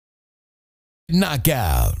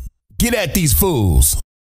Knockout. Get at these fools.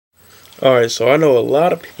 Alright, so I know a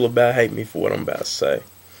lot of people about hate me for what I'm about to say,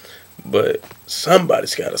 but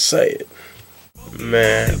somebody's got to say it.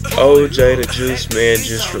 Man, OJ the Juiceman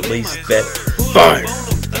just released that fire.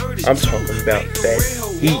 I'm talking about that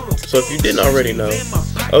heat. So if you didn't already know,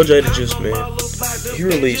 OJ the Juiceman, he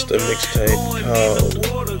released a mixtape called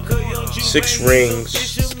 6 Rings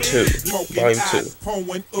 2, Volume 2.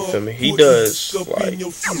 You feel me? He does, like,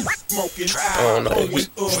 I don't know,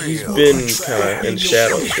 he's been kind of in the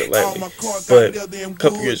shadows shit lately, but a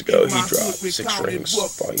couple years ago he dropped 6 Rings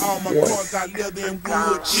Volume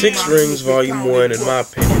 1. 6 Rings Volume 1, in my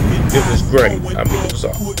opinion, it was great. I mean, it was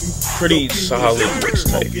a pretty solid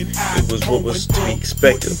mixtape. It was what was to be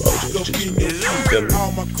expected of OJ the Juiceman, you feel me?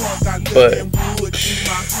 But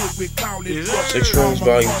 6 Rings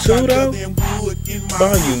Volume 2 though?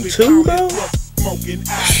 Volume 2 though?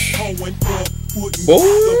 Boy,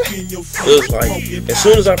 it was like, as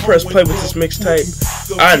soon as I pressed play with this mixtape,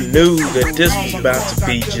 I knew that this was about to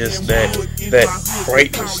be just that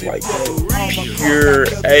greatness, like pure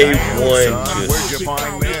A1, just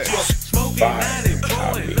fire.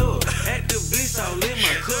 I mean,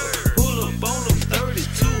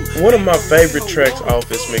 one of my favorite tracks off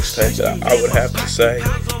this mixtape that I would have to say,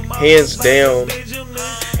 hands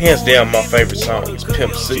down my favorite song is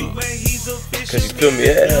Pimp C. Cause you feel me,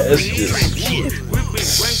 yeah, it's just,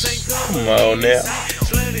 come on now.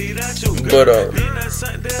 But I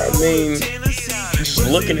mean, just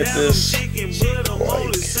looking at this,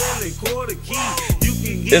 like,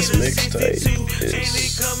 this mixtape is,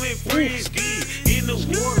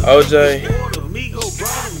 OJ,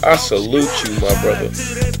 I salute you, my brother.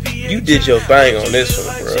 You did your thing on this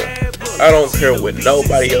one, bro. I don't care what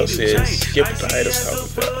nobody else says. Skip what the haters talking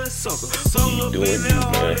about. You doing you,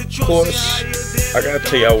 man. Of course, I gotta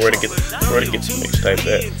tell y'all where to get the mixtape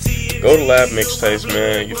at. Go to Live Mixtapes,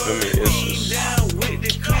 man. You feel me?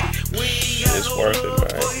 It's worth it,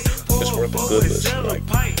 man. It's worth a good listen, like,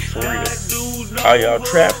 for real. All y'all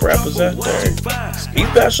trap rappers out there, he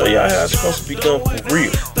better show y'all how it's supposed to be done for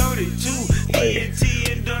real. Like,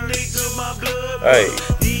 hey,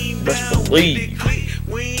 let's believe.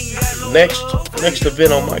 Next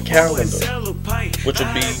event on my calendar, which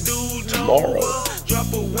will be tomorrow.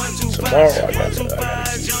 Tomorrow I gotta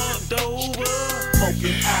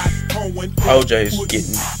OJ's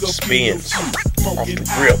getting spins off the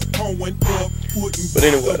rip. But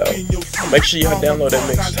anyway though, make sure y'all download that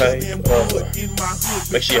mixtape.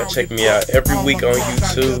 Make sure y'all check me out every week on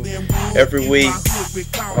YouTube. Every week,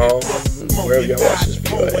 wherever y'all watch this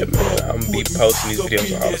video at, man. I'm gonna be posting these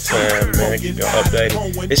videos all the time, man. Keep y'all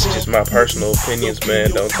updated. This is just my personal opinions,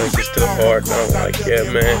 man. Don't take this to the heart. I don't like, yeah,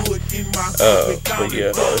 man. But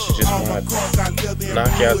yeah, though, this is just my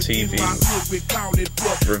KnockOutTV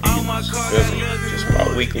reviews. Just my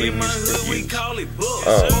weekly music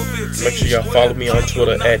reviews. Make sure y'all follow me on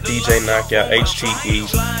Twitter at DJ KnockOutHTV.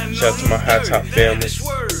 Shout out to my high top family.